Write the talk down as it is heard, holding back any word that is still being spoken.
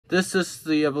This is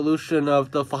the evolution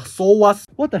of the Fasolasuchus.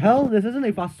 What the hell? This isn't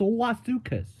a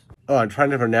Fasolasuchus. Oh, I'm trying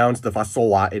to pronounce the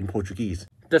Fasola in Portuguese.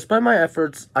 Despite my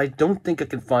efforts, I don't think I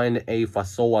can find a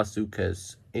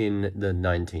Fasolasuchus in the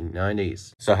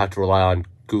 1990s. So I have to rely on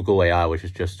Google AI, which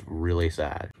is just really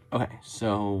sad. Okay,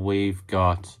 so we've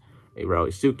got a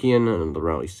Rauisuchian and the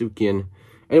Rauisuchian.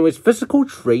 Anyways, physical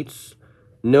traits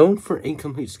known for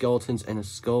incomplete skeletons and a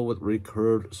skull with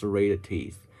recurved serrated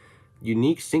teeth.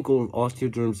 Unique single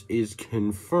osteoderms is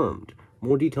confirmed.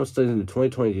 More detailed studies in the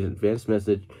 2020 advanced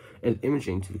method and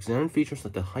imaging to examine features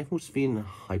like the hypospine and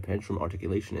hypentrum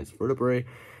articulation in its vertebrae,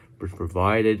 which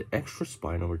provided extra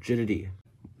spinal rigidity.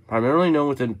 Primarily known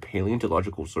within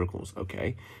paleontological circles,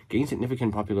 okay. Gained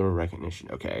significant popular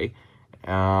recognition, okay.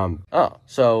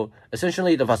 So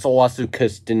essentially the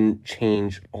Fasolasuchus didn't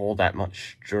change all that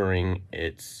much during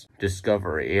its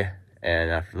discovery, and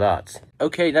after that.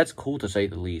 Okay, that's cool to say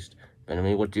the least. But I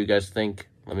mean, what do you guys think?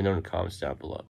 Let me know in the comments down below.